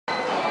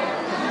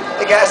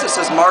guys,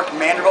 this is Mark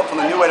Manderville from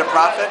the New Way to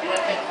Profit.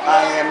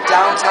 I am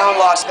downtown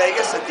Las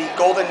Vegas at the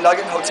Golden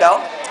Nugget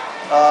Hotel.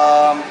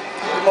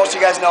 Most of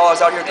you guys know I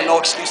was out here at the No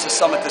Excuses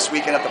Summit this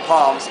weekend at the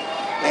Palms.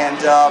 And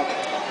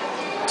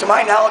to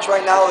my knowledge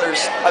right now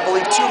there's, I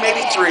believe, two, maybe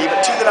three,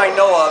 but two that I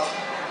know of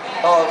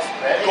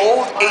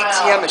gold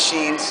ATM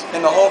machines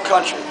in the whole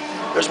country.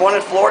 There's one in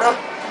Florida,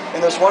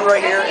 and there's one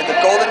right here at the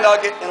Golden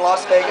Nugget in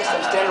Las Vegas.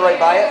 I'm standing right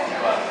by it.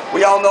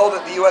 We all know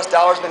that the U.S.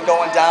 dollar's been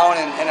going down,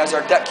 and as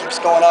our debt keeps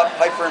going up,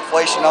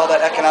 hyperinflation, all the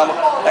economic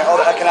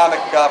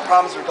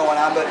problems are going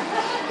on. But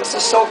this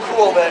is so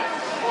cool that,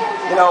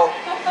 you know,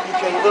 you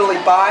can literally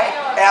buy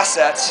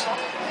assets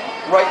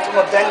right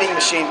from a vending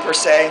machine per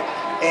se.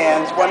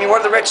 And I mean, what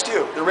do the rich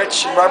do? The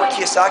rich, Robert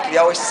Kiyosaki, they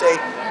always say,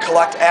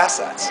 collect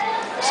assets.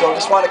 So I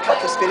just wanted to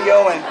cut this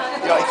video, and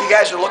you know, if you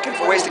guys are looking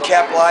for ways to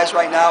capitalize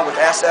right now with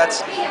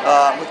assets,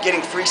 with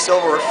getting free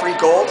silver or free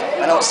gold,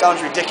 I know it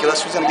sounds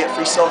ridiculous, who's going to get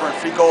free silver and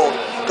free gold?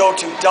 Go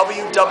to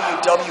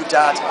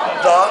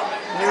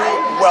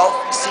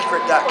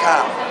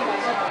www.thenewwealthsecret.com.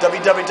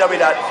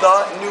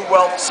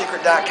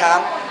 www.thenewwealthsecret.com.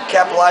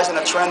 Capitalize on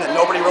a trend that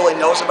nobody really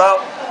knows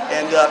about,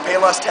 and pay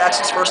less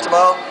taxes first of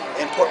all,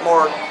 and put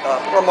more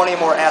money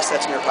and more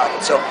assets in your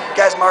pocket. So,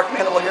 guys, Mark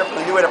Manderville here from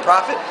the New Way to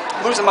Profit.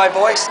 Losing my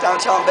voice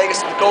downtown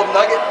Vegas at the Golden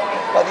Nugget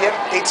by the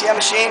ATM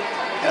machine.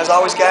 And as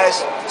always,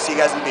 guys, see you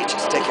guys on the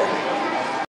beaches. Take care.